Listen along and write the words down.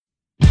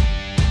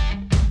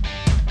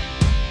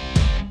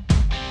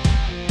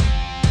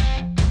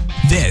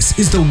This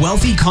is the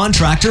Wealthy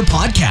Contractor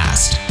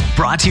Podcast,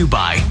 brought to you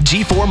by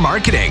G4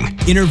 Marketing.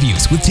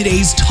 Interviews with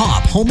today's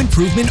top home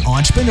improvement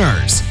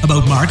entrepreneurs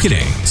about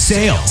marketing,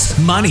 sales,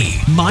 money,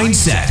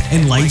 mindset,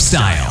 and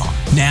lifestyle.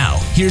 Now,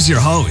 here's your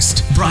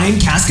host, Brian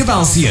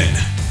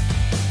Kaskavalciyan.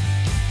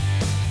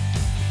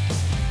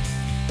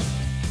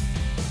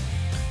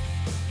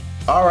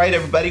 All right,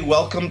 everybody,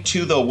 welcome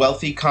to the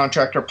Wealthy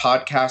Contractor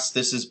Podcast.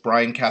 This is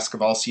Brian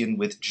Kaskavalciyan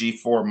with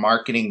G4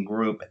 Marketing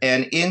Group.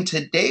 And in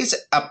today's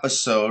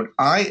episode,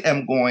 I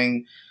am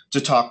going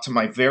to talk to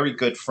my very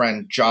good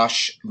friend,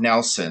 Josh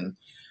Nelson,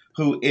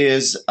 who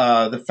is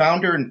the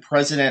founder and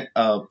president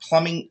of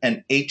Plumbing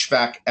and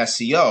HVAC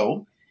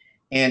SEO.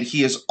 And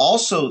he is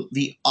also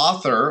the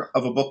author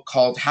of a book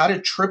called How to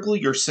Triple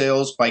Your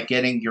Sales by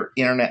Getting Your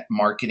Internet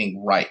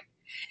Marketing Right.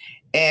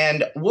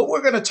 And what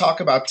we're going to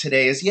talk about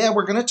today is,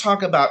 we're going to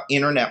talk about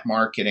internet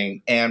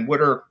marketing and what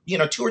are,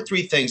 2 or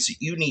 3 things that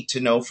you need to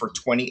know for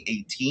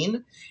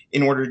 2018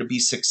 in order to be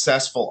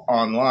successful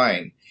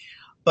online.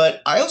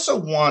 But I also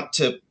want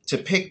to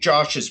pick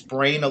Josh's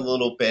brain a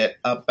little bit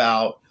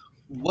about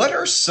what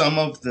are some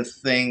of the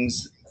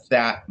things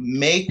that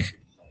make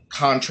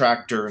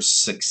contractors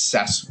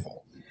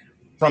successful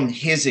from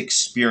his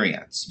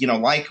experience.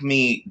 Like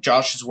me,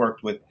 Josh has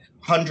worked with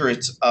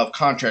hundreds of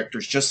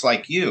contractors just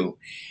like you.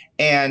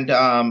 And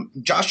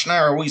Josh and I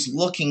are always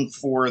looking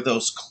for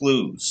those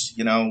clues.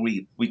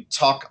 We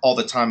talk all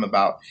the time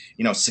about,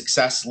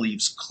 success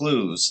leaves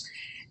clues.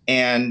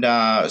 And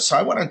so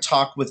I want to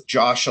talk with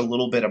Josh a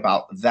little bit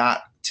about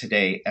that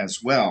today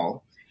as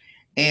well.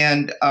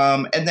 And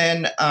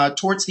then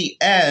towards the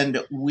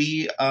end,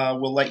 we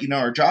will let you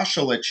know, or Josh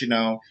will let you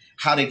know,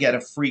 how to get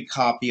a free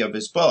copy of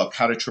his book,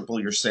 How to Triple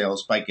Your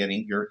Sales by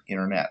Getting Your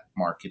Internet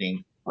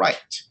Marketing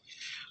Right.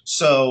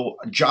 So,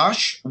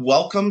 Josh,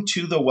 welcome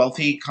to the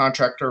Wealthy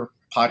Contractor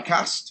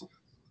Podcast.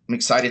 I'm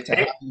excited to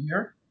have you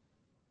here.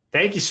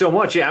 Thank you so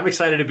much. Yeah, I'm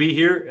excited to be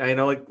here. I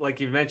know, like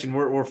you mentioned,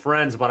 we're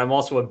friends, but I'm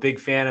also a big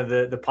fan of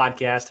the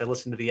podcast. I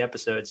listen to the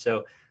episodes,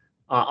 so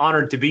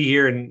honored to be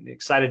here and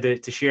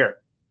excited to share.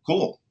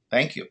 Cool.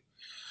 Thank you.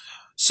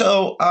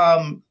 So,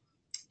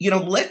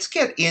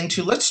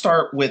 let's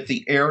start with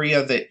the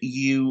area that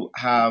you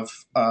have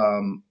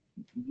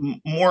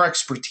more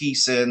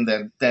expertise in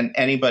than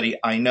anybody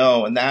I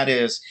know, and that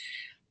is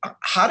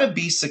how to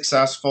be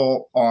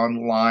successful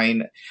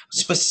online,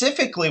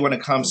 specifically when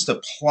it comes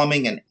to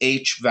plumbing and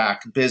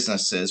HVAC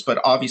businesses.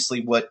 But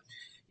obviously, what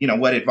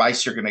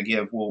advice you're going to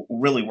give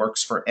really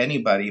works for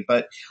anybody.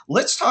 But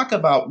let's talk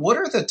about what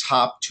are the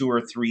top 2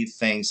 or 3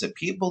 things that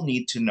people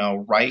need to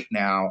know right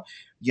now,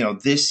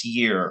 this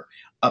year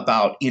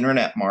about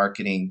internet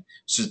marketing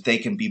so that they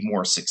can be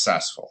more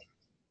successful.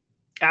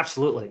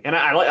 Absolutely. And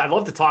I'd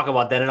love to talk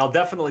about that. And I'll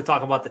definitely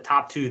talk about the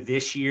top 2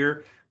 this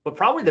year. But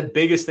probably the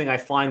biggest thing I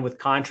find with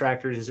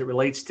contractors as it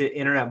relates to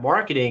internet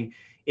marketing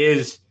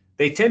is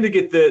they tend to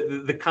get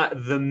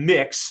the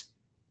mix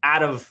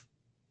out of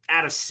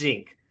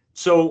sync.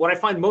 So what I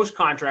find most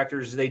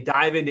contractors is they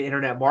dive into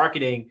internet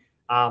marketing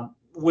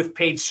with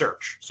paid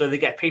search. So they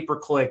got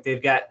pay-per-click,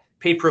 they've got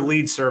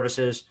pay-per-lead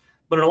services.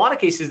 But in a lot of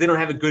cases, they don't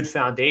have a good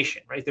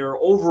foundation, right? Their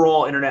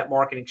overall internet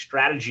marketing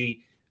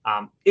strategy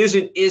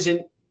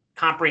isn't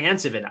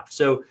comprehensive enough.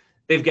 So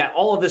they've got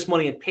all of this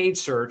money in paid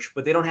search,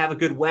 but they don't have a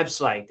good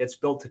website that's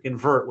built to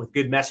convert with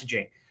good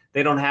messaging.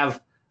 They don't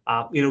have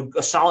a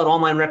solid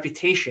online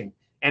reputation.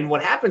 And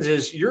what happens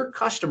is your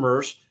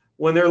customers,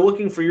 when they're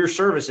looking for your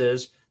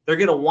services, they're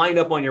going to wind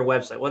up on your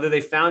website, whether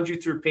they found you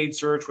through paid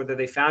search, whether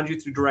they found you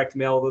through direct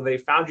mail, whether they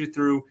found you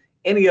through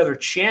any other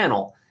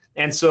channel.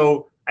 And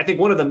so I think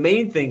one of the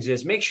main things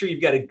is make sure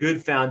you've got a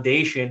good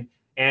foundation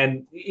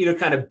and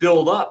kind of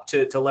build up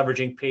to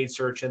leveraging paid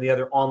search and the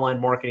other online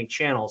marketing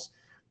channels.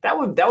 That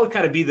would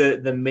kind of be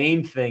the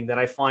main thing that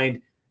I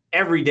find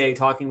every day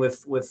talking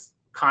with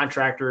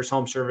contractors,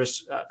 home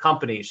service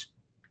companies.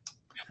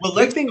 Well,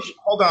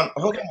 hold on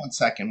 1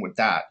 second with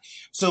that.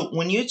 So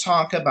when you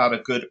talk about a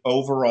good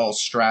overall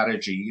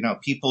strategy,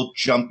 people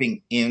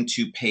jumping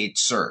into paid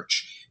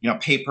search,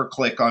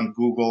 pay-per-click on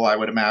Google, I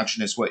would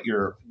imagine is what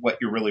you're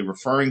really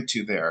referring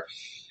to there.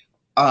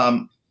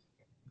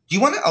 Do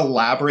you want to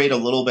elaborate a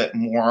little bit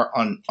more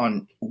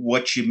on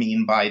what you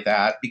mean by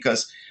that?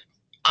 Because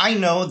I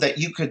know that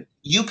you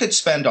could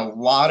spend a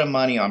lot of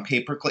money on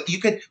pay-per-click.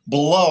 You could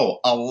blow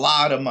a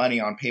lot of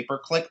money on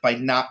pay-per-click by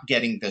not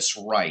getting this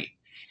right.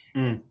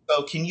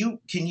 So can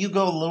you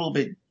go a little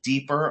bit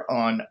deeper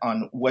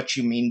on what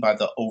you mean by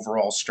the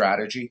overall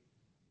strategy?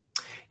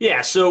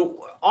 Yeah.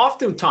 So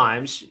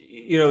oftentimes,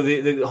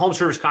 the home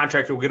service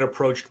contractor will get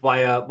approached by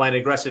an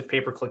aggressive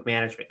pay-per-click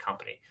management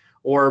company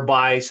or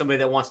by somebody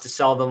that wants to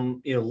sell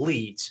them,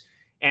 leads.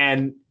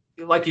 And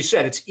like you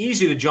said, it's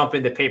easy to jump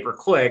into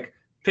pay-per-click,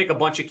 pick a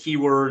bunch of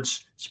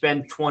keywords,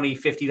 spend $20,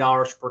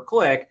 $50 per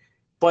click.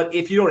 But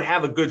if you don't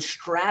have a good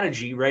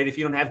strategy, right, if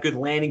you don't have good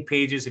landing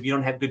pages, if you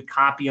don't have good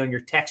copy on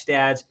your text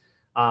ads,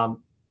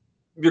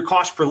 your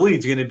cost per lead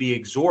is going to be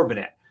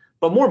exorbitant.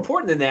 But more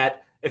important than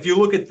that, if you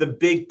look at the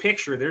big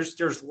picture,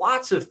 there's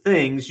lots of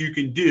things you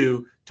can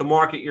do to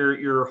market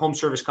your home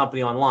service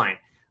company online.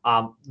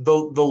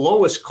 The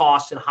lowest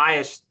cost and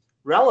highest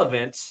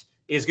relevance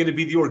is going to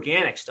be the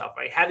organic stuff,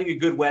 right? Having a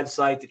good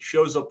website that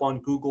shows up on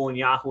Google and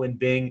Yahoo and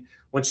Bing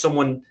when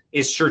someone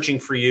is searching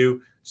for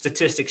you.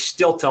 Statistics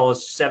still tell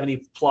us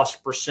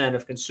 70+%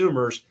 of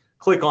consumers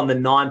click on the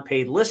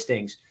non-paid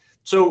listings.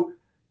 So,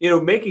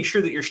 making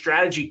sure that your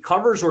strategy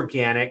covers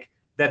organic,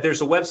 that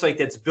there's a website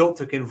that's built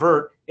to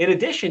convert, in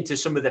addition to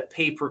some of the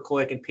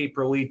pay-per-click and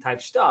pay-per-lead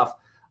type stuff,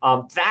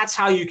 that's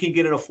how you can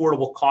get an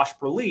affordable cost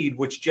per lead,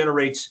 which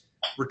generates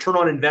return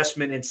on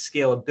investment and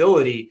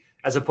scalability,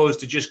 as opposed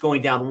to just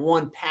going down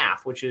one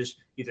path, which is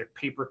either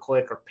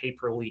pay-per-click or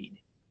pay-per-lead.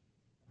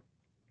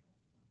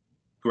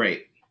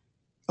 Great.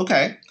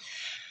 Okay.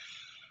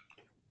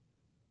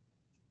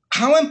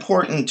 How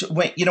important,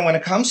 when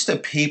it comes to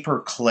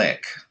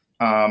pay-per-click,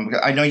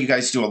 I know you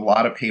guys do a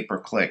lot of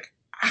pay-per-click.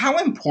 How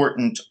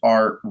important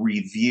are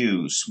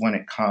reviews when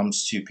it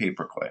comes to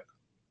pay-per-click?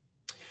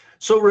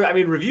 So,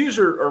 reviews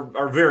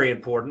are very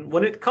important.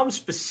 When it comes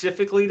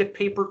specifically to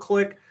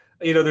pay-per-click,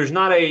 there's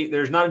not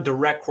a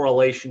direct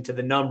correlation to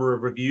the number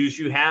of reviews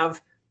you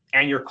have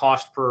and your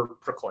cost per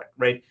click,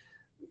 right?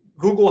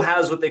 Google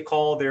has what they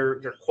call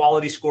their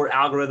quality score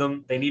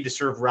algorithm. They need to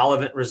serve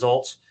relevant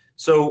results.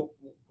 So,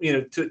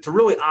 to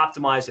really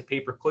optimize a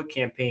pay-per-click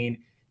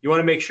campaign, you want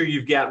to make sure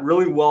you've got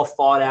really well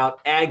thought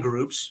out ad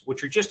groups,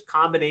 which are just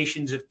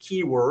combinations of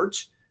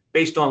keywords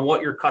based on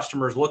what your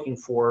customer is looking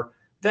for,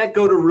 that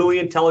go to really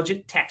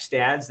intelligent text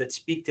ads that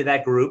speak to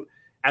that group,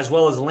 as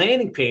well as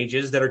landing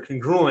pages that are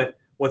congruent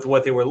with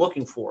what they were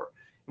looking for.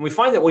 And we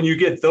find that when you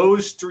get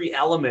those three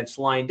elements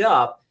lined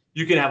up,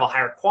 you can have a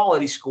higher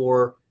quality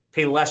score,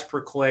 pay less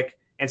per click,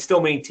 and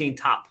still maintain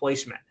top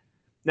placement.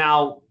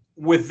 Now,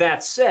 with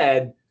that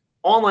said,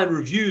 online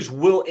reviews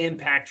will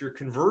impact your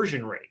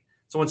conversion rate.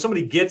 So when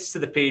somebody gets to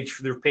the page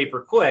for their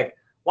pay-per-click,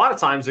 a lot of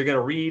times they're going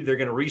to read, they're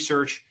going to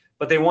research,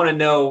 but they want to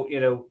know,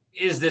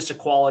 is this a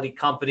quality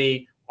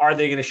company? Are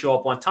they going to show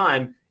up on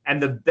time?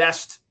 And the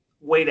best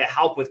way to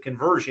help with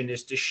conversion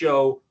is to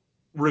show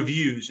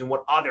reviews and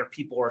what other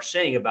people are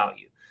saying about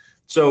you.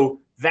 So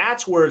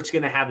that's where it's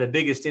going to have the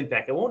biggest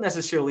impact. It won't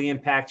necessarily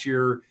impact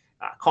your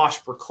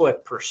cost per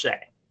click per se.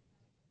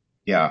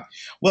 Yeah.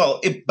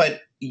 Well,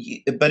 but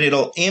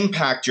it'll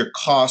impact your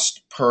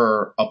cost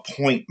per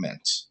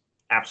appointment.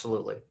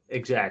 Absolutely.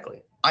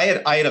 Exactly. I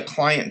had a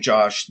client,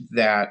 Josh,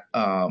 that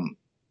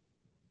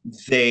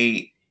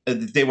they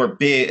were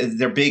big.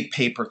 They're big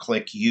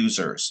pay-per-click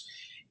users,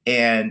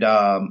 and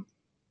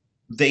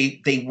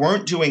they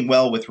weren't doing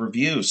well with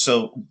reviews.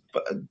 So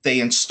they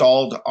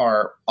installed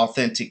our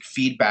authentic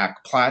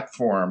feedback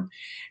platform,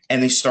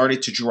 and they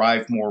started to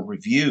drive more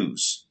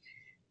reviews.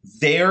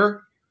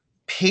 Their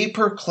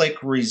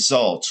pay-per-click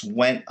results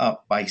went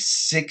up by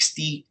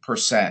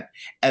 60%.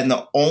 And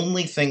the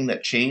only thing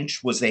that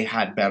changed was they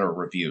had better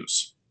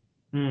reviews.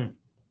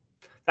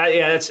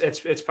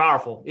 It's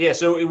powerful. Yeah.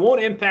 So it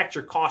won't impact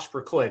your cost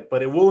per click,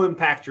 but it will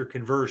impact your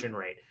conversion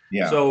rate.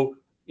 Yeah. So,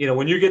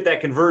 when you get that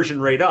conversion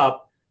rate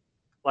up,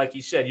 like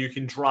you said, you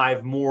can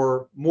drive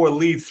more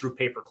leads through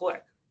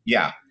pay-per-click.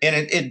 Yeah. And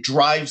it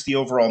drives the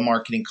overall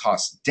marketing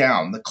cost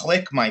down. The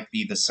click might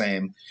be the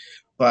same,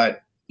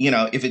 but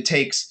if it's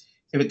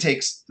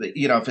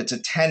a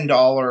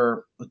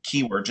 $10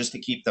 keyword, just to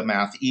keep the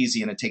math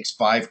easy, and it takes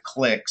 5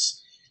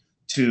 clicks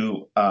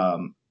to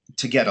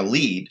get a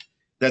lead,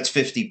 that's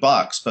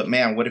 $50. But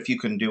man, what if you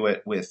can do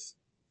it with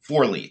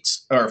 4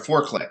 leads or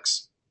 4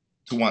 clicks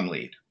to 1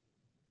 lead?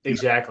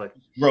 Exactly.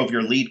 Drove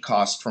your lead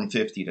cost from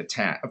 50 to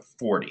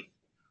 40.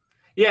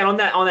 Yeah,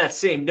 and on that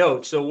same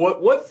note, so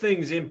what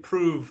things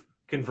improve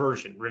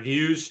conversion?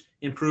 Reviews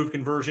improve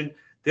conversion.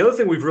 The other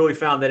thing we've really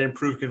found that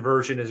improve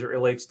conversion as it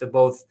relates to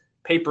both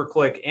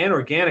pay-per-click and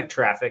organic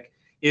traffic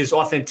is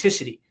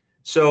authenticity.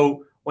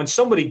 So when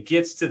somebody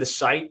gets to the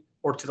site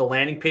or to the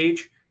landing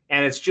page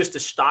and it's just a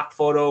stock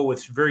photo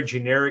with very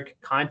generic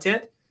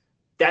content,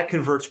 that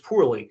converts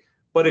poorly.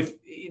 But if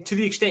to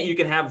the extent you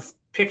can have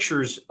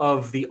pictures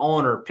of the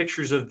owner,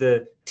 pictures of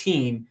the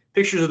team,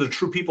 pictures of the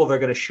true people that are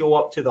going to show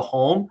up to the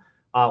home,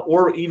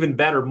 or even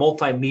better,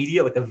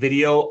 multimedia, like a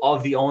video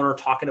of the owner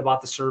talking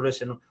about the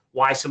service and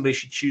why somebody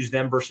should choose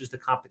them versus the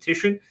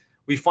competition,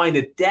 we find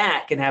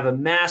that can have a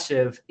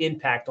massive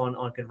impact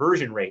on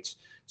conversion rates.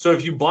 So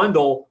if you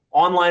bundle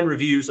online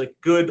reviews, like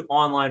good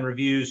online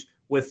reviews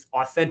with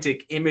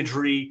authentic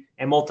imagery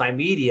and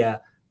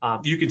multimedia,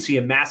 you can see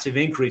a massive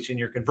increase in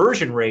your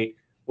conversion rate,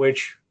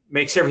 which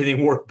makes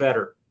everything work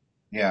better.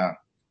 Yeah.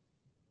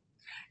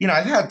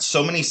 I've had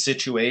so many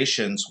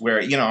situations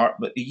where,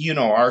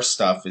 our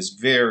stuff is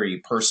very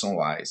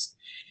personalized.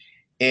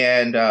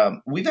 And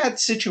we've had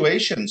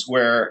situations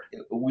where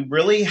we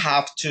really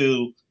have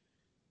to,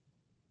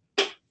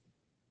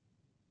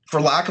 for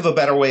lack of a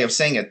better way of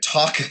saying it,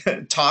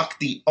 talk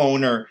the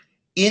owner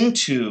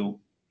into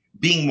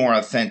being more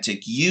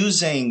authentic,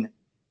 using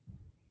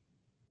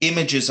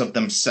images of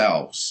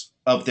themselves,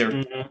 of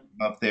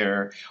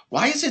their.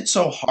 Why is it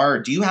so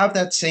hard? Do you have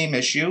that same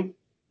issue?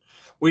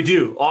 We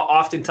do.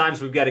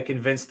 Oftentimes we've got to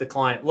convince the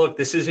client, look,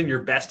 this is in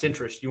your best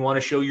interest. You want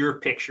to show your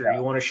picture. Yeah.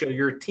 You want to show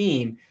your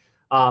team.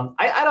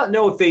 I don't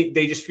know if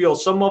they just feel,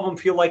 some of them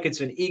feel like it's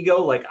an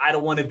ego, like I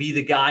don't want to be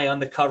the guy on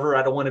the cover.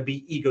 I don't want to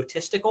be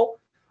egotistical.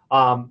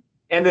 And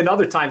then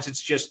other times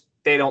it's just,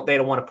 they don't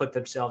want to put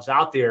themselves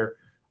out there.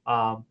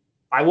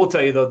 I will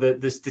tell you though,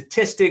 the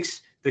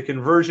statistics, the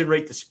conversion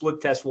rate, the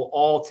split test will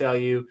all tell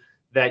you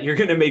that you're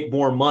going to make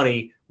more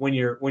money when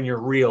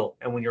you're real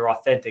and when you're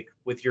authentic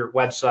with your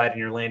website and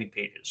your landing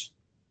pages.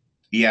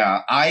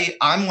 Yeah,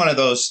 I'm one of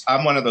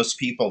those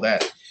people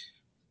that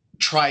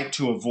tried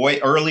to avoid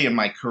early in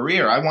my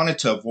career. I wanted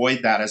to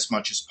avoid that as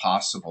much as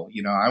possible.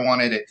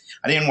 I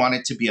didn't want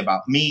it to be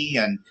about me,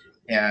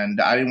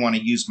 and I didn't want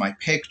to use my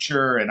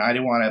picture, and I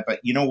didn't want to, but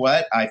you know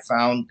what? I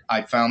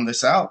found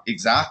this out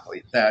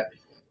exactly, that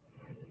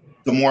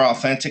the more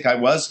authentic I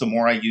was, the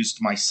more I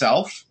used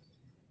myself,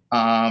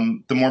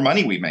 the more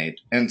money we made.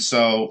 And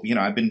so,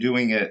 I've been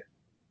doing it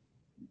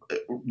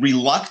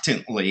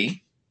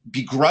reluctantly,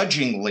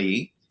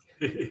 begrudgingly.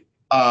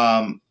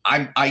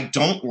 I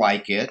don't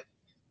like it.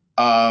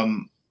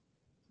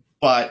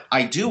 But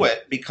I do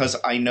it because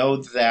I know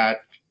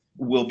that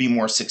we'll be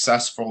more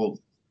successful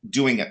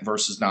doing it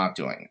versus not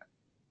doing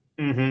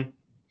it. Mm-hmm.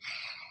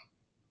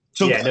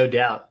 So yeah, no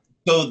doubt.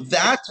 So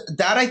that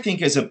I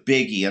think is a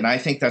biggie, and I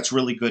think that's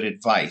really good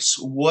advice.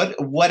 What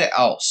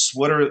else?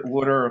 What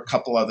are a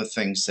couple other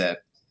things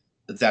that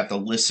the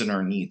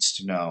listener needs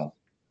to know?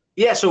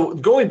 Yeah, so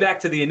going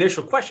back to the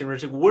initial question,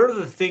 Rich, what are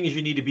the things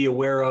you need to be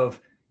aware of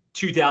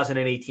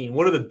 2018?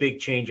 What are the big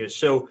changes?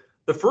 So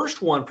the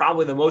first one,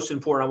 probably the most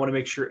important, I want to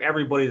make sure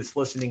everybody that's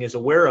listening is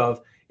aware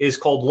of, is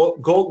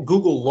called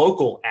Google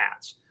Local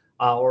Ads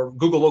or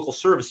Google Local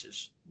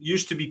Services.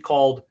 Used to be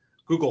called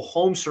Google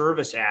Home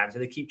Service Ads,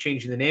 and they keep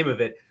changing the name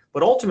of it.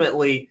 But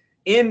ultimately,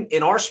 in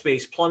our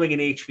space, plumbing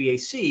and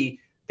HVAC,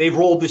 they've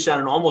rolled this out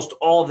in almost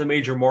all of the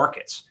major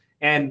markets.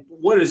 And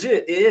what is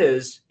it?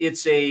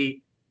 It's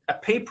a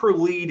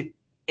pay-per-lead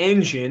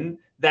engine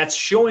that's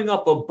showing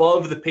up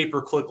above the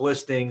pay-per-click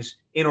listings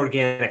in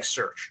organic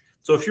search.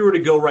 So if you were to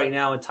go right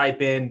now and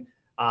type in,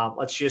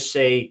 let's just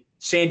say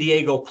San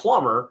Diego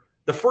plumber,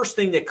 the first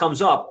thing that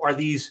comes up are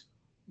these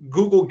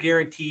Google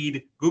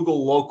guaranteed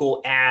Google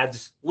local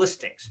ads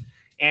listings.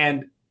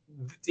 And,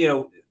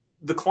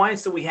 the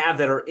clients that we have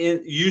that are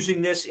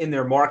using this in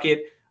their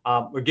market,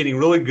 are getting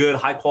really good,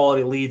 high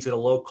quality leads at a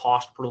low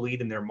cost per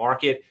lead in their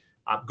market.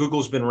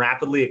 Google's been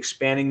rapidly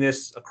expanding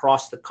this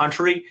across the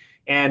country.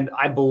 And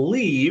I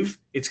believe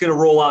it's going to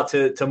roll out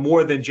to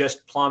more than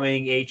just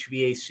plumbing,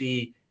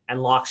 HVAC,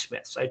 and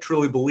locksmiths. I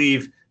truly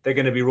believe they're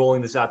going to be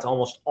rolling this out to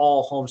almost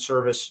all home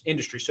service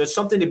industry. So it's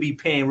something to be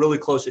paying really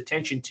close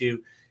attention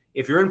to.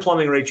 If you're in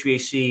plumbing or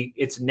HVAC,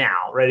 it's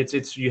now, right?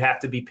 It's you have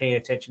to be paying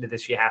attention to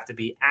this. You have to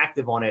be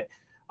active on it.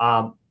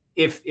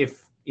 If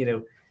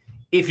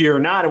you're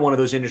not in one of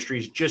those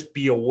industries, just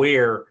be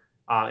aware,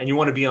 and you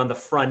want to be on the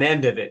front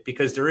end of it,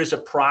 because there is a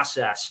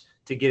process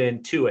to get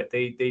into it.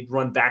 They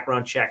run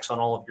background checks on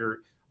all of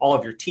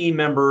your team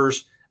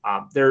members.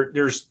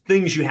 There's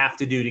things you have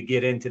to do to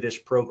get into this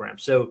program.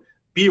 So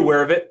be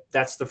aware of it.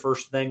 That's the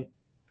first thing.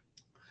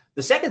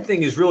 The second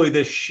thing is really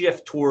this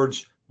shift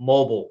towards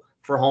mobile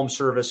for home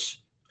service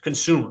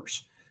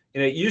consumers.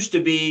 It used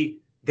to be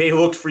they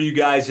looked for you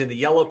guys in the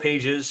yellow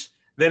pages.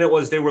 Then it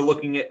was they were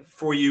looking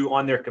for you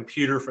on their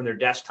computer from their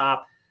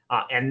desktop.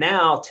 And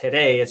now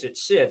today, as it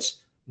sits,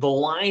 the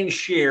lion's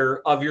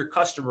share of your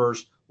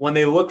customers, when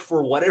they look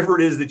for whatever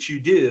it is that you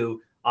do,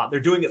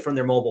 they're doing it from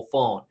their mobile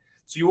phone.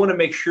 So you want to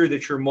make sure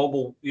that your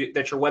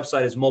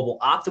website is mobile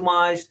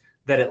optimized,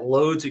 that it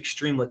loads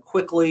extremely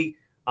quickly.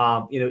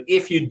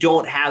 If you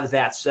don't have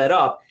that set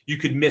up, you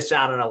could miss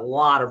out on a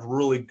lot of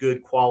really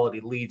good quality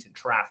leads and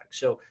traffic.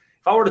 So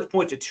if I were to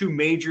point to two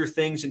major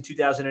things in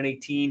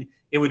 2018,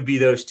 it would be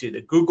those two: the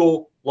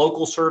Google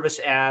local service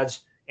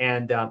ads,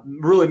 and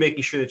really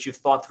making sure that you've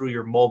thought through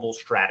your mobile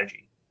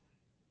strategy.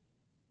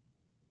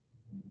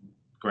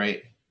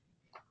 Great.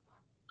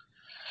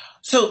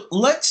 So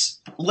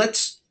let's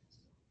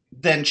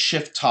then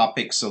shift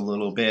topics a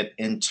little bit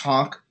and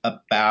talk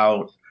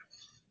about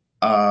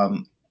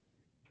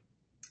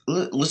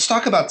let's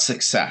talk about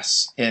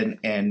success and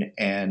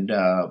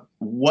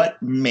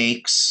what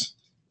makes,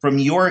 from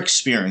your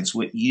experience,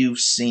 what you've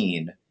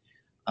seen,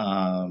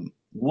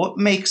 what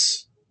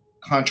makes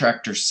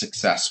contractors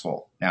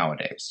successful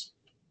nowadays?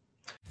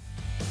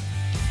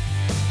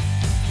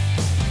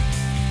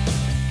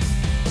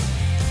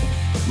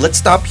 Let's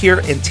stop here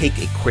and take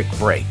a quick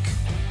break.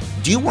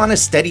 Do you want a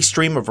steady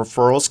stream of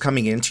referrals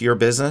coming into your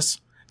business?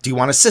 Do you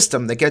want a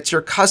system that gets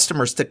your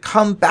customers to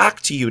come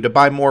back to you to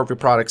buy more of your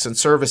products and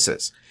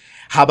services?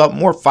 How about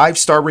more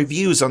 5-star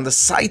reviews on the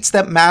sites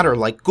that matter,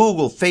 like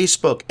Google,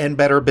 Facebook, and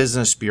Better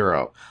Business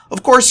Bureau?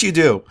 Of course you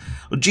do.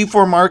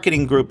 G4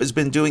 Marketing Group has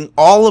been doing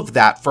all of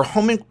that for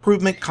home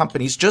improvement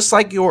companies just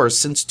like yours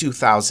since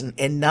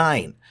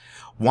 2009.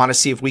 Want to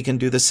see if we can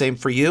do the same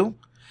for you?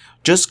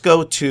 Just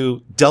go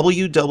to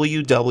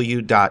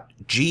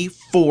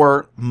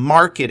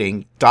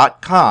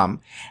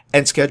www.g4marketing.com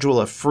and schedule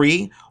a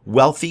free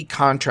Wealthy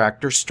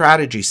Contractor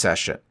Strategy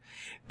session.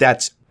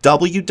 That's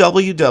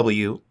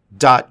www.g4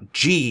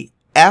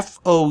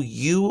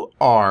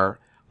 FOUR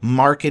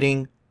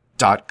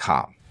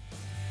marketing.com.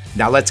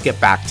 Now let's get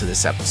back to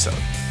this episode.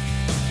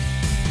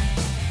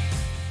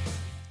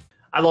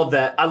 I love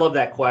that. I love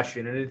that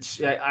question. And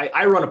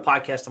I run a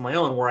podcast of my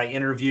own where I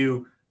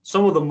interview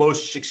some of the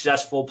most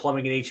successful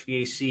plumbing and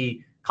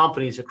HVAC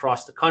companies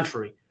across the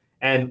country.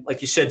 And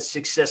like you said,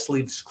 success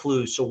leaves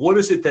clues. So what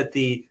is it that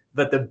the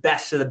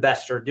best of the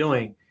best are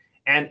doing?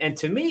 And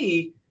to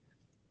me,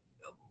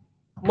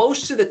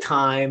 most of the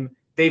time,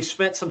 they've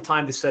spent some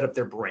time to set up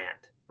their brand,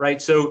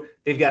 right? So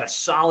they've got a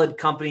solid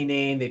company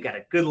name, they've got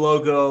a good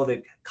logo,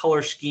 they've got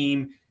color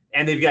scheme,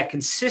 and they've got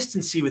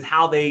consistency with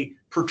how they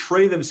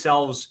portray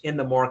themselves in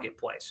the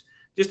marketplace.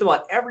 Just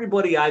about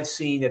everybody I've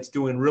seen that's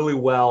doing really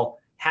well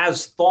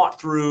has thought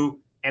through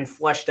and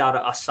fleshed out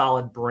a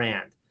solid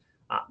brand.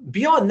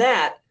 Beyond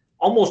that,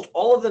 almost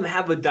all of them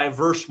have a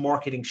diverse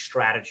marketing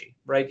strategy,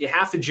 right? You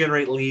have to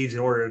generate leads in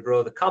order to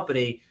grow the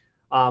company,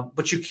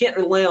 but you can't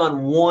rely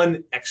on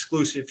one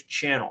exclusive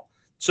channel.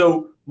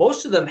 So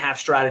most of them have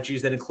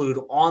strategies that include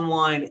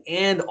online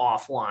and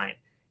offline,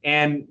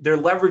 and they're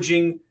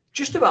leveraging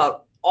just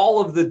about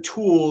all of the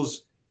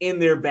tools in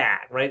their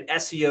bag, right?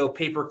 SEO,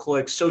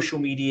 pay-per-click, social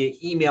media,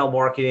 email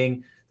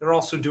marketing. They're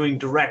also doing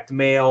direct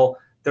mail.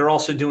 They're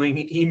also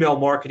doing email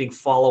marketing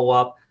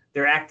follow-up.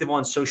 They're active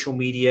on social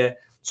media.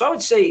 So I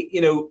would say,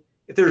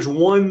 if there's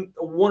one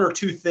or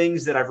two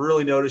things that I've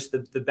really noticed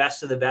that the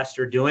best of the best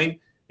are doing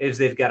is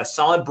they've got a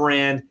solid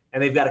brand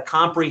and they've got a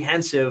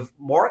comprehensive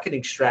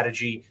marketing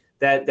strategy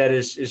that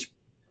is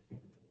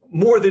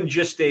more than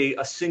just a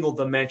single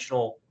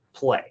dimensional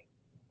play.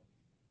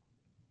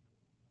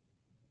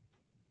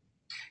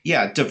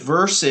 Yeah,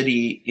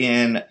 diversity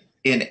in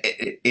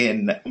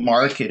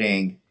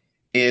marketing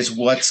is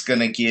what's going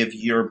to give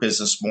your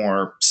business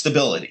more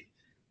stability.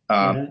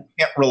 You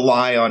can't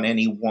rely on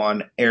any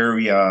one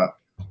area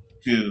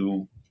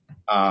to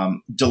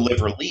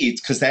deliver leads,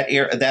 because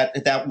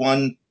that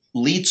one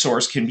lead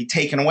source can be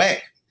taken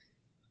away,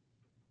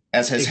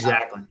 as has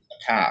happened in the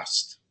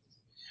past.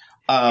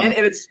 And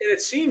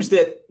it seems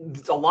that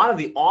a lot of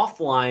the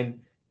offline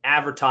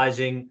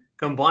advertising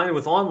combined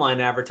with online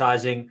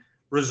advertising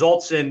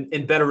results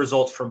in better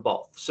results from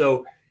both.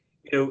 So,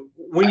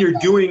 when you're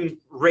doing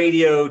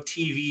radio,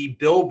 TV,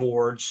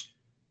 billboards,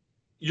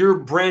 your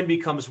brand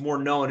becomes more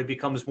known, it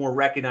becomes more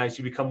recognized,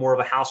 you become more of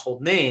a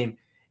household name,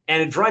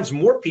 and it drives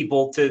more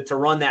people to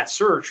run that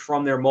search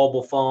from their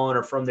mobile phone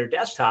or from their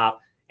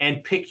desktop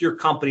and pick your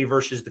company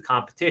versus the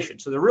competition.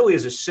 So there really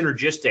is a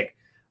synergistic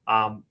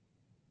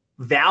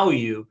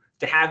value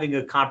to having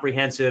a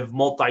comprehensive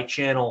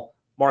multi-channel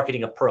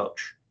marketing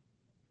approach.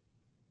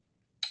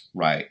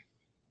 Right.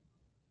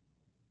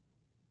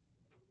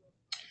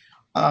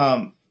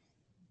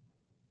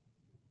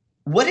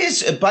 What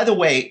is, by the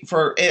way,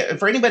 for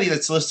anybody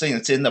that's listening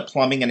that's in the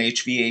plumbing and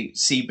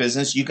HVAC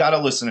business, you got to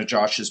listen to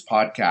Josh's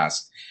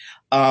podcast.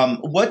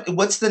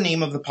 What's the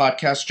name of the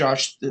podcast,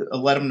 Josh?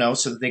 Let them know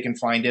so that they can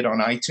find it on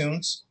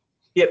iTunes.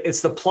 Yeah,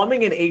 it's the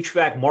Plumbing and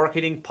HVAC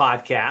Marketing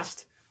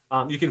Podcast.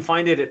 You can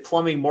find it at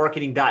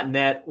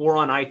plumbingmarketing.net or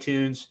on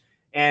iTunes.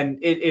 And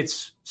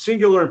it's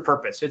singular in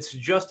purpose. It's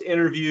just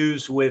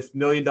interviews with $1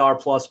 million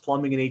plus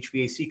plumbing and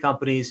HVAC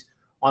companies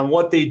on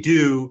what they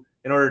do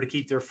in order to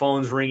keep their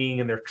phones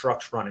ringing and their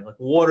trucks running. Like,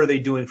 what are they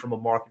doing from a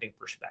marketing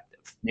perspective?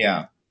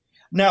 Yeah.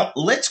 Now,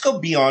 let's go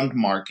beyond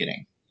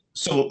marketing.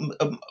 So,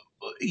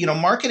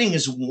 marketing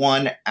is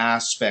one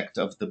aspect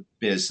of the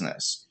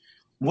business.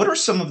 What are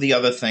some of the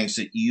other things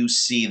that you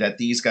see that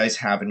these guys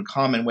have in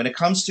common when it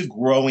comes to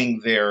growing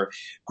their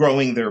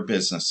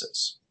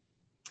businesses?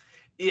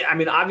 Yeah, I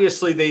mean,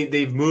 obviously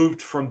they've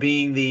moved from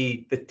being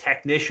the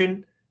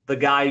technician, the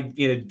guy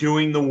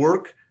doing the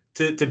work,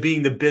 to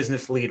being the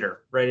business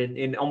leader, right?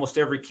 In almost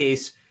every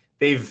case,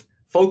 they've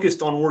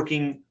focused on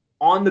working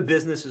on the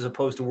business as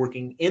opposed to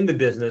working in the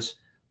business,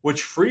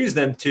 which frees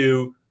them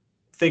to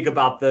think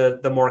about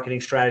the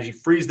marketing strategy,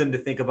 frees them to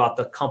think about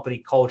the company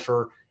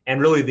culture and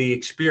really the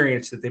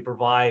experience that they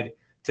provide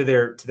to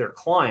their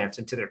clients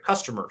and to their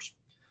customers.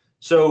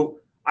 So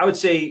I would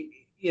say,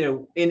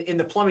 in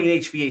the plumbing and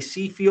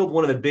HVAC field,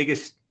 one of the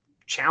biggest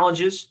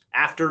challenges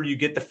after you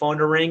get the phone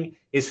to ring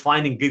is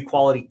finding good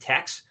quality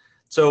techs.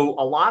 So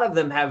a lot of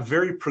them have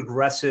very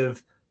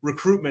progressive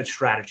recruitment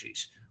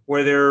strategies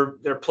where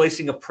they're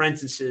placing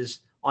apprentices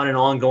on an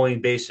ongoing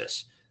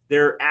basis.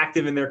 They're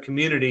active in their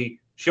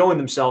community, showing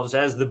themselves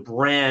as the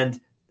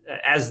brand,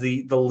 as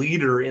the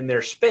leader in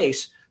their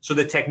space, so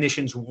the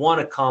technicians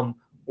want to come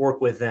work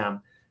with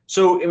them.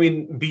 So, I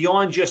mean,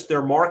 beyond just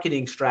their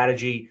marketing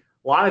strategy,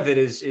 a lot of it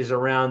is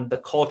around the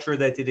culture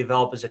that they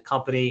develop as a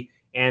company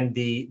and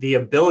the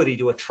ability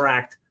to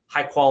attract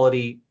high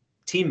quality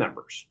team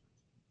members.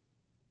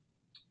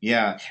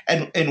 Yeah.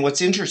 And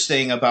what's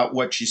interesting about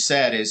what you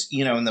said is,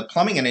 in the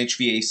plumbing and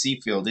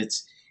HVAC field,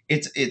 it's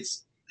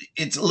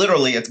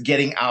literally, it's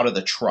getting out of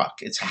the truck.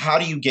 It's how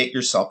do you get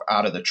yourself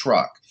out of the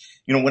truck?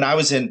 When I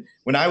was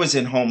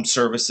in home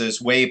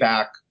services way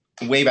back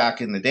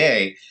in the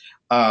day,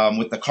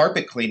 with the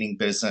carpet cleaning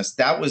business,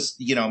 that was,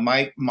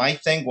 my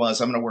thing was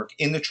I'm going to work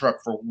in the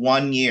truck for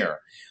 1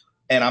 year.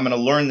 and I'm going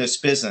to learn this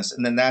business,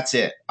 and then that's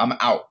it. I'm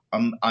out.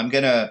 I'm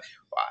going to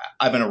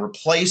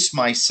replace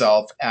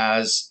myself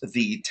as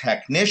the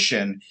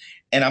technician,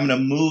 and I'm going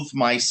to move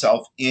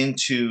myself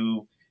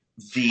into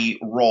the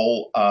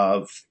role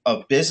of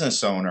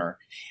business owner.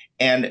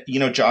 And,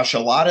 Josh, a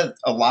lot of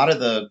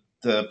the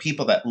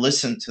people that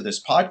listen to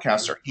this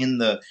podcast are in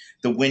the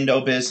window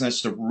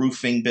business, the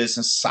roofing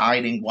business,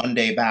 siding,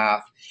 one-day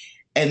bath.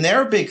 And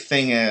their big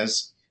thing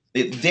is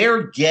that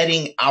they're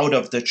getting out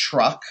of the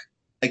truck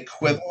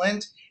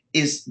equivalent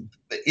is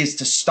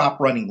to stop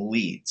running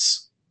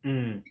leads.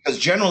 Because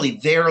generally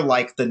they're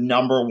like the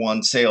number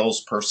one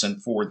salesperson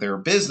for their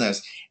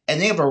business,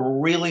 and they have a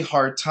really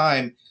hard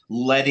time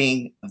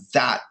letting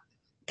that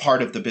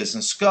part of the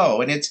business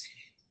go. And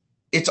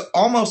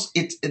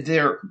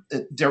they're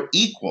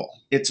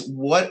equal. It's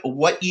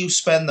what you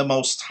spend the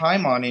most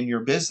time on in your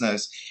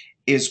business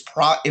is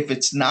if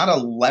it's not a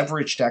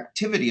leveraged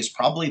activity, is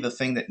probably the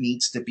thing that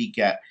needs to be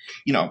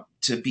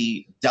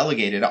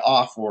delegated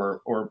off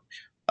or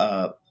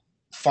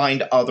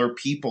find other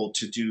people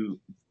to do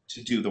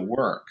the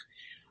work.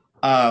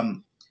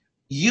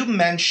 You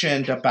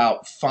mentioned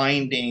about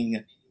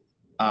finding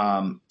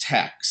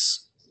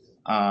techs.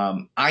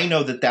 I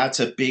know that that's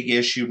a big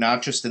issue,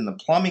 not just in the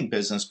plumbing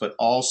business, but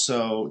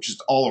also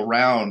just all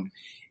around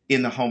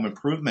in the home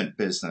improvement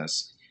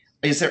business.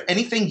 Is there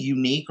anything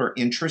unique or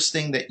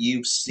interesting that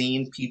you've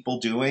seen people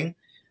doing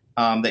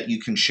that you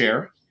can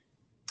share?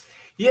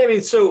 Yeah, I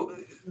mean, so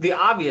the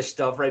obvious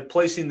stuff, right?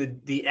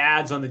 Placing the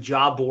ads on the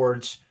job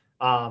boards,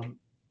 Craigslist,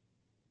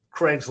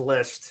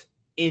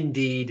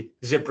 Indeed,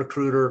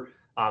 ZipRecruiter.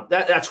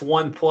 That's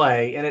one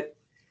play. And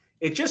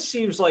it just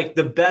seems like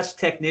the best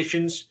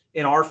technicians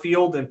in our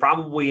field and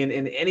probably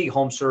in any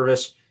home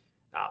service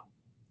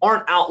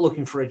aren't out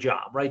looking for a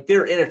job, right?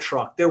 They're in a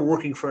truck. They're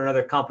working for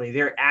another company.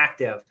 They're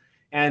active.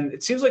 And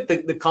it seems like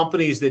the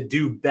companies that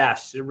do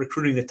best at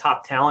recruiting the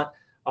top talent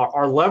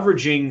are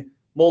leveraging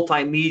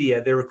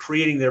multimedia. They're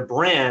creating their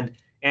brand.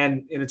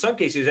 And in some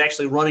cases,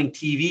 actually running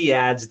TV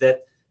ads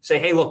that say,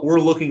 hey, look,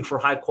 we're looking for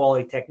high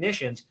quality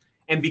technicians.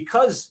 And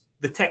because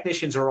the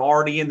technicians are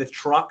already in the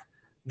truck,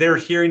 they're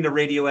hearing the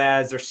radio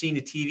ads, they're seeing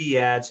the TV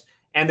ads,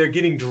 and they're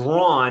getting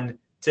drawn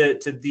to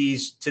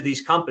these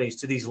companies,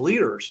 to these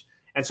leaders.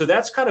 And so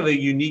that's kind of a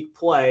unique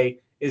play,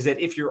 is that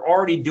if you're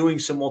already doing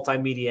some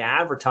multimedia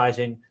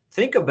advertising,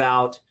 think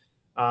about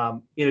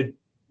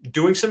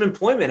doing some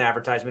employment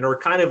advertisement, or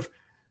kind of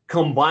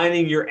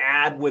combining your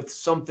ad with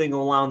something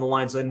along the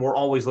lines, and we're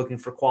always looking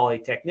for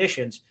quality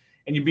technicians.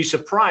 And you'd be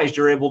surprised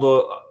you're able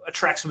to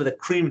attract some of the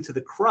cream to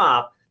the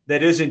crop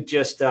that isn't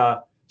just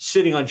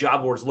sitting on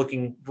job boards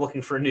looking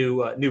for a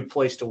new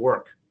place to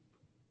work.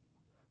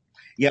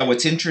 Yeah,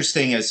 what's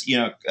interesting is,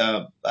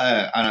 I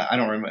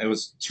don't remember, it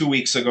was 2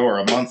 weeks ago or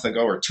a month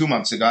ago or 2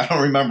 months ago, I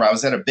don't remember. I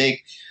was at a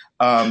big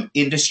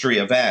industry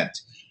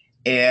event,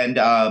 and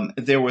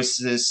there was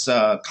this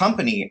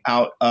company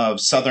out of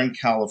Southern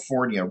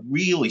California,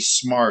 really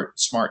smart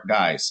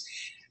guys.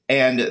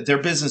 And their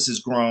business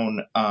has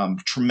grown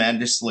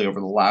tremendously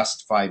over the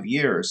last 5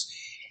 years.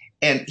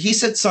 And he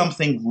said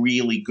something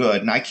really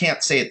good, and I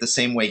can't say it the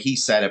same way he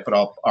said it, but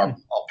I'll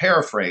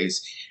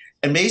paraphrase.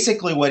 And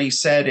basically what he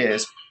said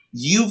is,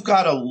 you've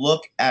got to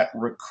look at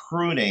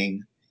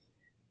recruiting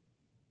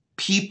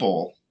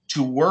people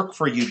to work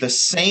for you the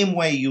same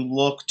way you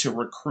look to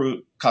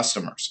recruit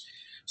customers.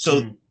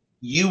 So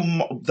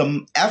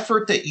the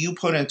effort that you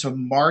put into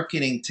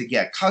marketing to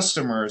get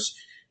customers,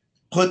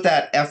 put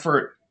that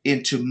effort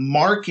into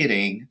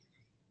marketing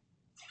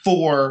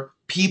for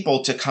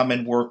people to come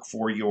and work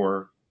for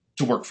your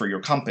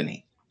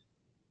company.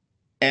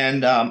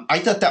 And I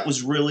thought that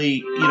was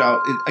really,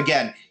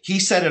 again, he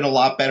said it a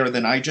lot better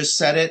than I just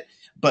said it,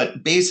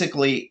 but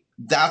basically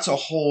that's a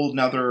whole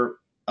nother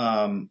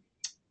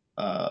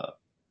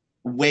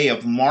way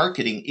of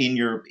marketing in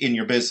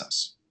your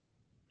business.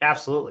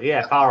 Absolutely.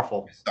 Yeah.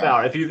 Powerful.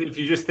 If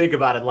you just think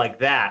about it like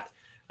that,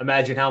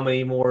 imagine how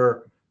many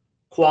more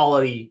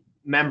quality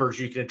members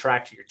you can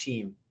attract to your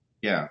team.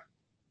 Yeah.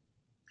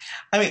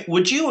 I mean,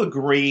 would you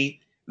agree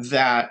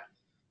that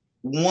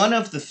one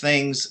of the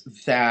things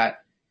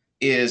that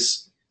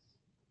is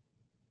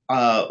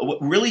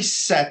what really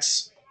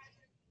sets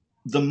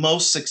the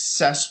most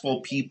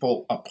successful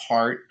people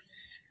apart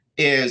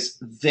is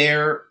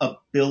their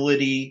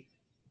ability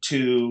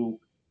to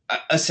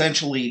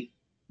essentially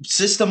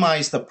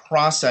systemize the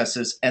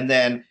processes and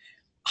then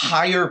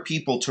hire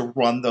people to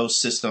run those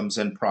systems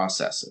and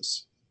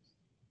processes?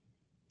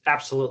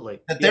 Absolutely.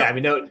 Yeah, I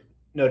mean,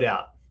 no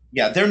doubt.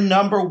 Yeah, their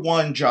number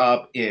one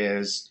job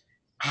is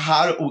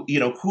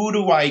who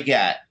do I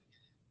get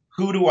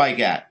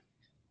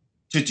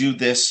to do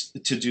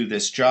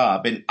this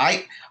job? And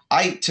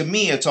to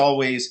me, it's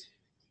always,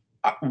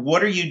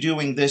 what are you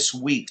doing this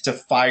week to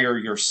fire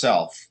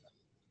yourself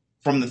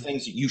from the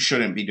things that you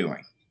shouldn't be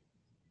doing?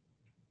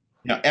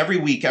 Every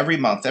week, every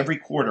month, every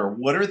quarter,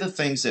 what are the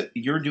things that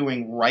you're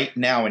doing right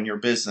now in your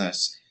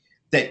business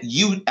that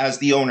you as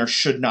the owner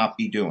should not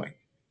be doing?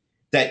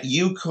 That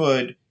you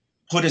could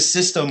put a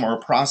system or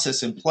a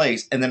process in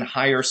place and then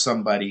hire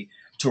somebody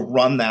to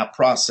run that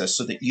process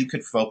so that you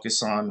could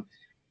focus on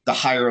the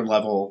higher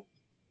level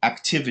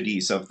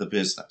activities of the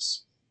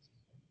business.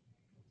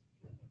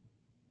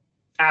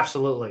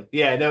 Absolutely.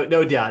 Yeah,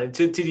 no doubt. And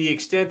to the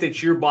extent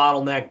that you're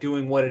bottleneck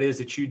doing what it is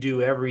that you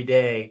do every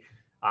day,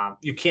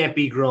 you can't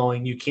be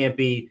growing. You can't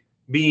be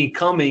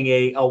becoming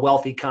a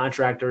wealthy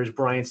contractor, as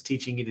Brian's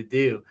teaching you to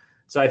do.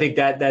 So I think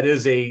that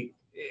is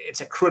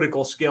it's a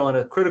critical skill and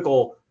a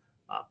critical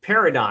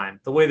paradigm,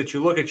 the way that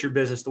you look at your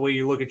business, the way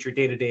you look at your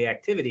day-to-day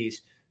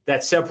activities,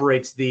 that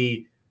separates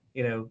the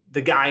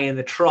guy in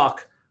the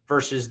truck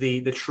versus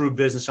the true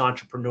business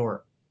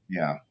entrepreneur.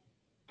 Yeah.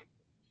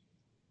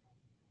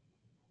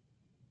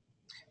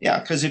 Yeah,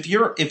 because if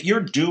you're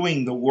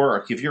doing the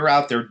work, if you're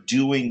out there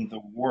doing the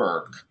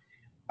work,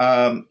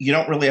 you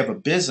don't really have a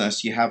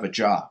business, you have a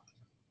job.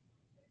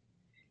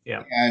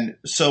 Yeah. And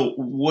so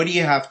what do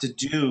you have to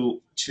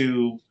do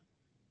to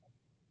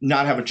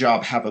not have a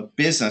job, have a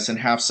business, and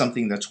have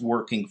something that's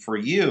working for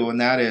you?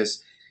 And that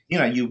is,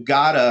 you've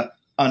got to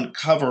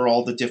uncover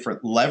all the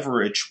different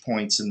leverage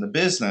points in the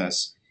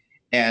business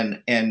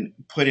and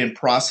put in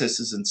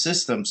processes and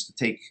systems to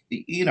take,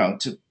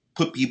 to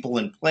put people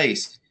in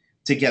place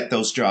to get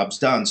those jobs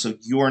done, so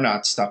you're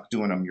not stuck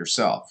doing them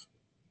yourself.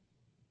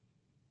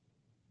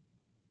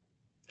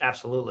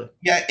 Absolutely.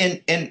 Yeah,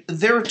 and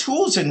there are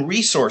tools and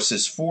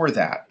resources for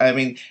that. I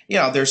mean,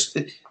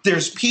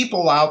 there's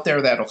people out there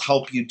that'll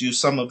help you do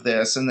some of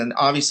this, and then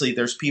obviously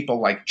there's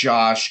people like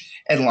Josh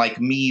and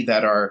like me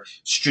that are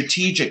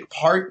strategic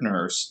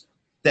partners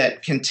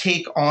that can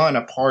take on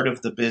a part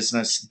of the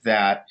business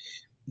that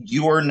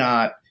you're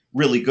not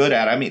really good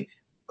at. I mean,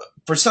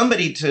 for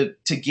somebody to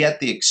get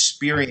the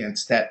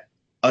experience that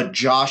a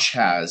Josh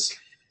has,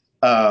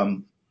 I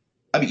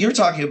mean, you're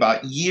talking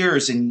about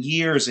years and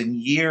years and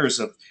years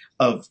of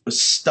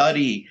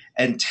study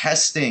and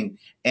testing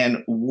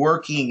and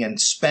working and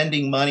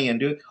spending money and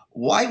doing.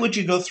 Why would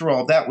you go through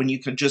all that when you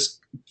could just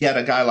get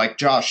a guy like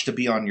Josh to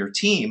be on your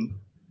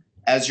team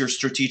as your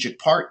strategic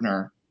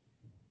partner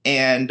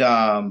and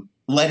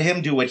let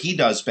him do what he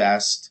does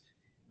best,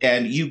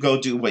 and you go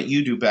do what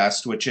you do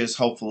best, which is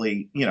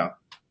hopefully,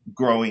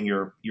 growing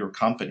your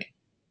company.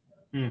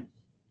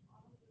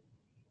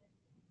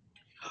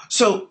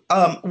 So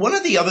one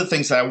of the other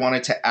things that I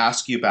wanted to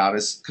ask you about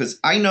is, because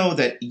I know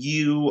that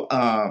you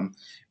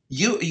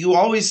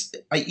always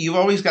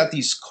got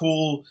these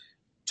cool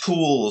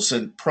tools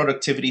and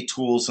productivity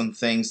tools and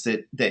things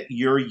that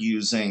you're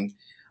using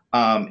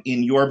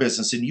in your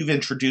business, and you've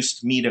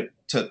introduced me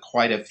to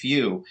quite a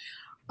few.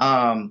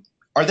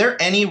 Are there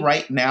any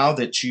right now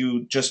that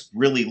you just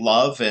really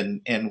love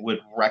and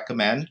would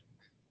recommend?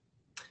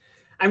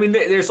 I mean,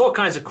 there's all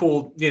kinds of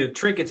cool,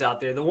 trinkets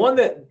out there. The one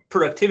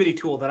productivity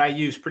tool that I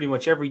use pretty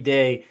much every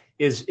day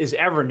is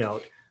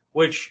Evernote,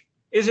 which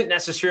isn't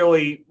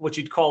necessarily what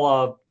you'd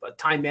call a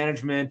time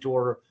management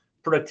or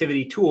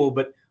productivity tool.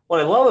 But what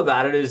I love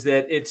about it is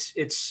that it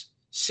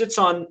sits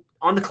on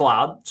the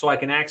cloud, so I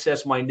can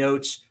access my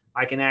notes.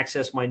 I can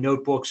access my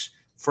notebooks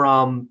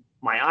from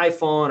my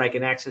iPhone. I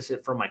can access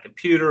it from my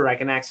computer. I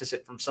can access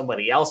it from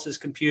somebody else's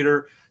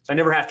computer. So I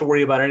never have to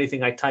worry about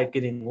anything I type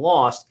getting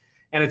lost.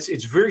 And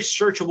it's very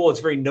searchable.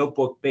 It's very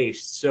notebook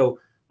based. So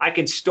I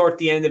can start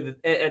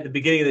at the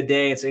beginning of the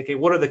day and say, okay,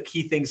 what are the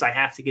key things I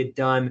have to get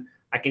done?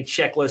 I can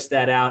checklist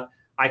that out.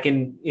 I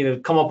can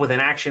come up with an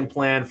action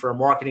plan for a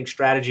marketing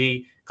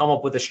strategy, come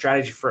up with a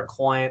strategy for a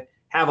client,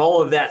 have all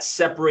of that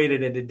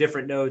separated into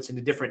different notes,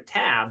 into different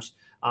tabs,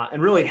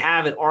 and really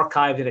have it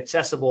archived and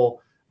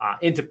accessible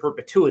into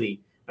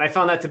perpetuity. And I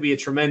found that to be a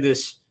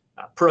tremendous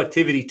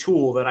productivity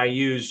tool that I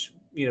use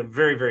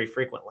very, very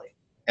frequently.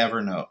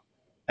 Evernote.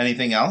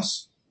 Anything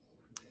else?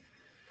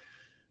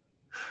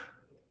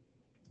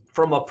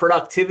 From a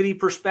productivity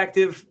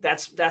perspective,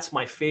 that's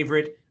my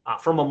favorite.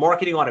 From a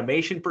marketing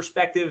automation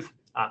perspective,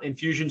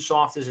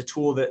 Infusionsoft is a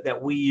tool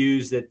that we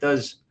use that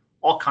does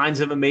all kinds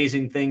of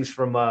amazing things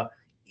from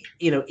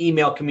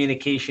email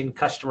communication,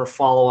 customer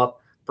follow-up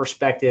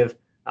perspective.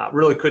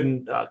 Really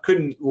couldn't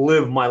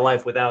live my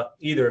life without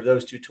either of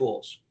those two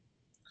tools.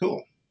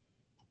 Cool.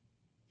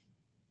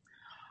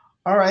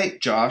 All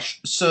right, Josh.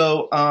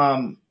 So,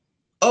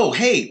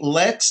 hey,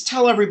 let's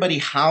tell everybody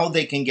how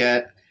they can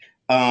get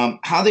a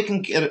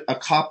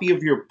copy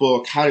of your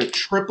book, How to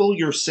Triple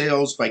Your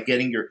Sales by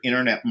Getting Your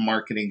Internet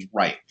Marketing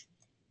Right.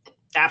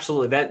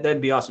 Absolutely.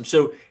 That'd be awesome.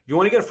 So if you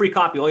want to get a free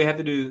copy, all you have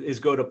to do is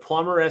go to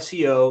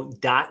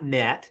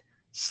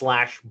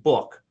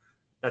plumberseo.net/book.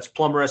 That's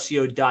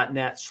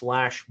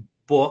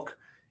plumberseo.net/book.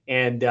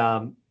 And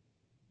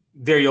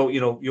there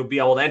you'll be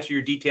able to enter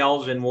your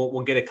details, and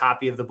we'll get a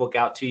copy of the book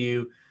out to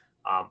you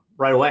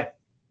right away.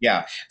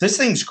 Yeah, this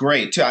thing's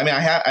great too. I mean,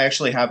 I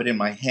actually have it in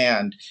my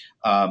hand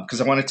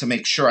because I wanted to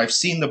make sure. I've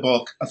seen the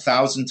book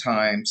 1,000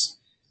 times,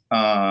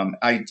 but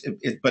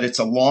it's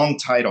a long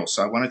title,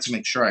 so I wanted to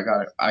make sure I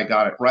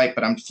got it right.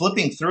 But I'm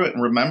flipping through it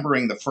and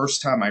remembering the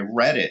first time I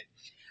read it,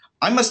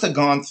 I must have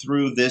gone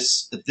through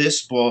this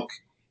book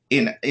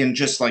in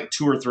just like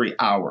 2 or 3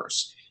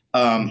 hours.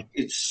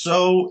 It's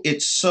so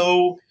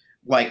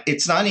like,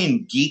 it's not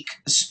in geek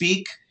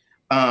speak.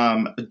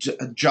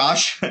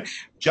 Josh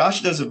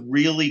does a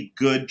really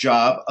good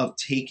job of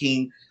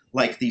taking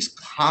like these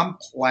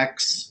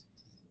complex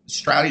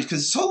strategies, because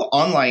this whole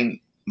online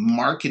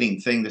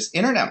marketing thing, this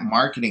internet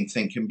marketing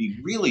thing, can be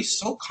really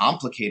so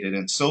complicated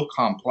and so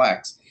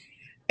complex.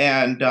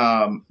 And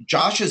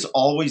Josh has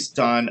always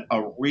done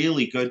a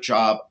really good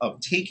job of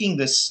taking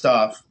this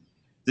stuff,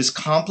 this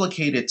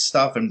complicated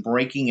stuff, and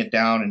breaking it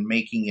down and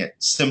making it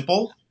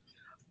simple.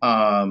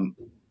 And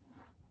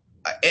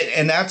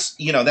that's,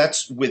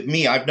 that's with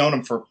me. I've known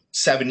him for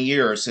 7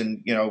 years,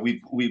 and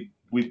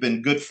we've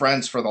been good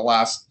friends for the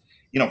last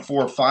 4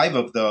 or 5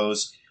 of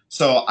those.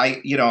 So I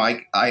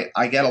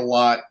get a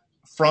lot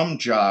from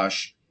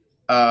Josh,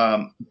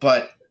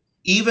 but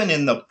even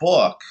in the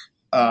book,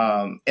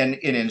 and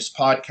in his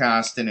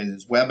podcast and in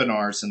his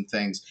webinars and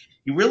things,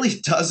 he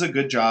really does a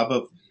good job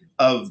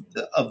of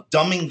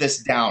dumbing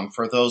this down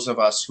for those of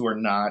us who are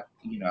not,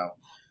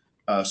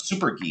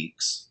 super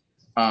geeks.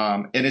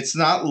 And it's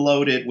not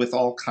loaded with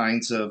all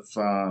kinds of,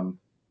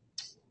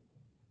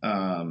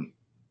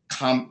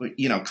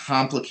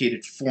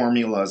 complicated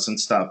formulas and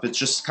stuff. It's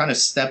just kind of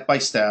step by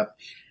step.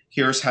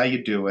 Here's how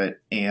you do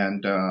it.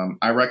 And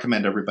I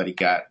recommend everybody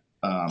get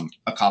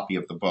a copy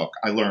of the book.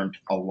 I learned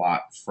a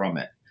lot from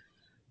it.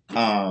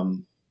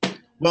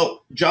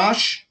 Well,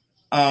 Josh,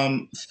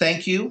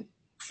 thank you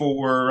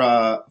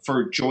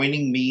for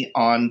joining me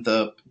on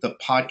the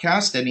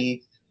podcast.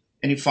 Any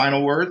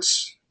final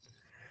words?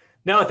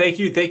 No, thank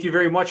you. Thank you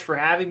very much for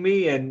having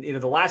me. And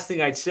the last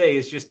thing I'd say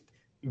is just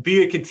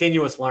be a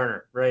continuous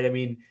learner, right? I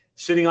mean,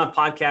 sitting on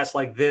podcasts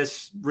like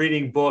this,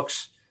 reading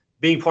books,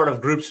 being part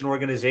of groups and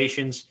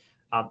organizations,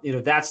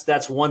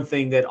 that's one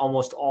thing that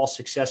almost all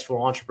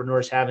successful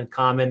entrepreneurs have in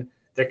common.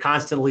 They're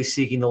constantly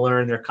seeking to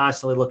learn. They're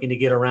constantly looking to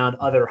get around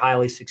other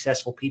highly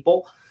successful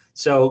people.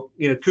 So,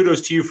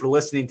 kudos to you for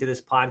listening to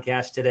this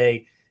podcast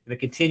today.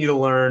 Continue to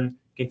learn,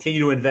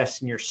 continue to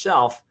invest in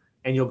yourself,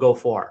 and you'll go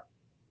far.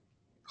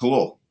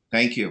 Cool.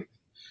 Thank you.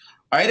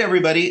 All right,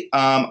 everybody.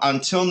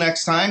 Until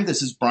next time,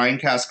 this is Brian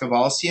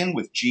Kaskavalciyan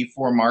with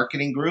G4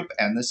 Marketing Group,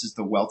 and this is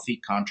the Wealthy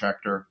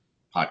Contractor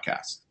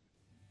Podcast.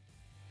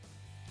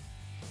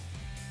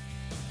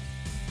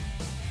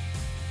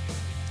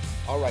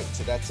 All right,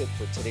 so that's it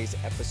for today's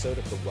episode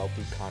of the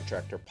Wealthy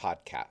Contractor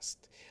Podcast.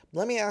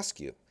 Let me ask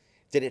you,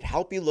 did it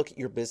help you look at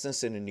your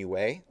business in a new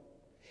way?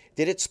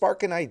 Did it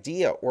spark an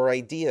idea or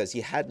ideas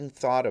you hadn't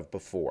thought of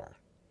before?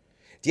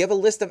 Do you have a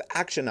list of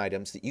action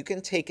items that you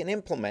can take and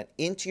implement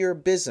into your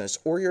business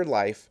or your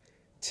life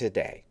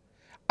today?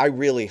 I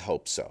really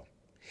hope so.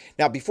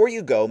 Now, before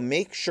you go,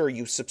 make sure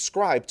you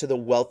subscribe to the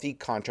Wealthy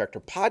Contractor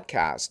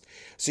Podcast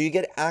so you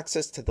get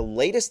access to the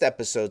latest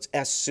episodes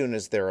as soon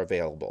as they're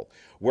available.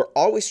 We're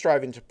always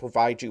striving to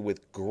provide you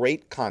with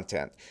great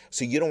content,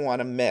 so you don't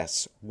want to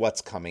miss what's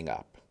coming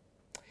up.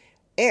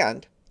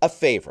 And a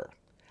favor,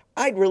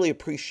 I'd really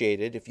appreciate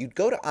it if you'd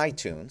go to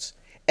iTunes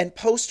and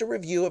post a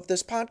review of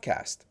this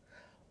podcast.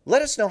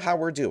 Let us know how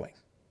we're doing.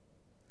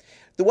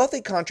 The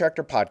Wealthy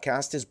Contractor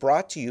Podcast is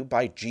brought to you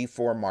by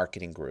G4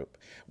 Marketing Group,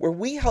 where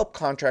we help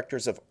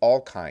contractors of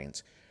all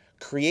kinds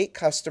create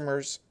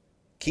customers,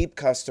 keep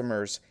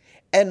customers,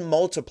 and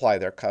multiply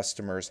their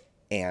customers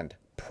and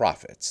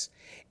profits.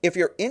 If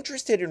you're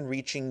interested in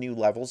reaching new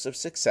levels of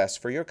success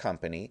for your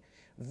company,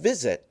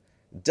 visit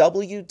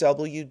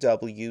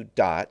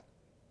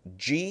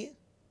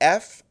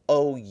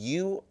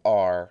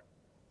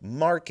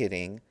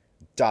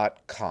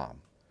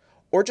www.gfourmarketing.com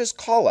or just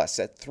call us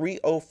at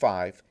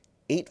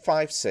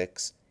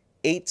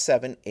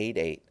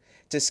 305-856-8788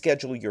 to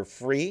schedule your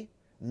free,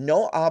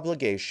 no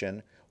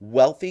obligation,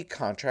 Wealthy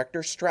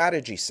Contractor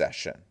Strategy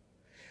Session.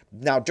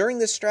 Now, during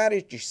this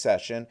strategy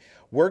session,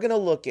 we're going to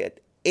look at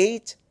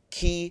 8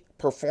 key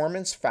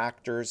performance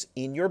factors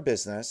in your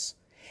business,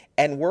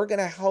 and we're going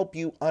to help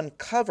you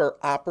uncover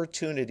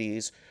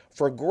opportunities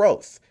for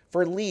growth,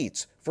 for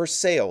leads, for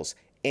sales,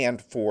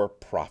 and for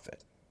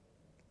profit.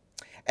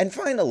 And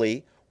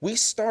finally, we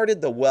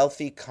started the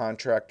Wealthy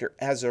Contractor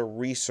as a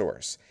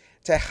resource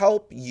to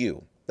help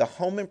you, the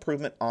home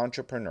improvement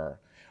entrepreneur,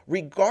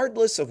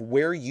 regardless of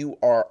where you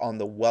are on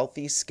the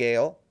wealthy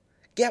scale,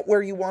 get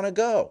where you want to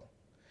go.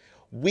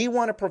 We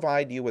want to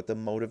provide you with the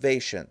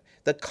motivation,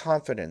 the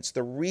confidence,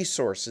 the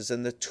resources,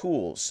 and the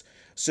tools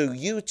so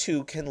you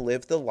too can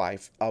live the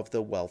life of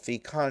the wealthy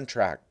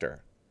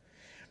contractor.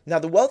 Now,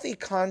 the Wealthy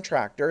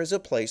Contractor is a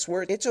place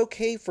where it's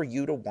okay for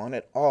you to want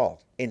it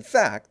all. In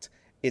fact,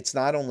 it's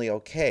not only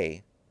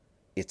okay,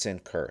 it's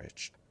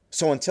encouraged.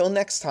 So until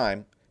next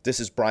time, this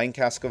is Brian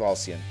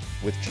Kaskavalciyan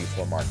with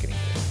G4 Marketing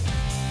Group.